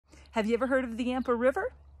Have you ever heard of the Yampa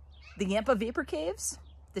River? The Yampa Vapor Caves?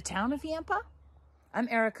 The town of Yampa? I'm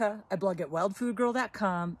Erica. I blog at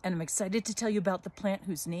wildfoodgirl.com, and I'm excited to tell you about the plant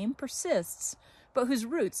whose name persists, but whose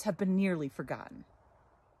roots have been nearly forgotten.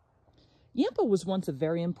 Yampa was once a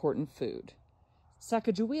very important food.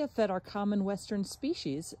 Sacagawea fed our common western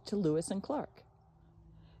species to Lewis and Clark.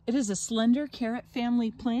 It is a slender carrot family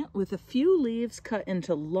plant with a few leaves cut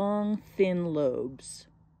into long, thin lobes.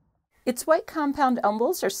 Its white compound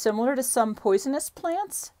umbels are similar to some poisonous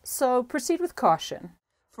plants, so proceed with caution.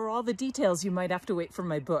 For all the details, you might have to wait for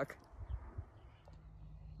my book.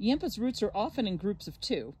 Yampa's roots are often in groups of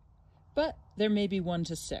 2, but there may be 1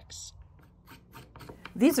 to 6.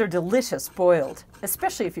 These are delicious boiled,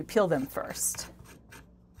 especially if you peel them first.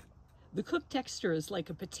 The cooked texture is like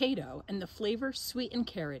a potato, and the flavor sweet and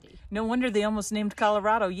carroty. No wonder they almost named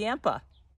Colorado Yampa.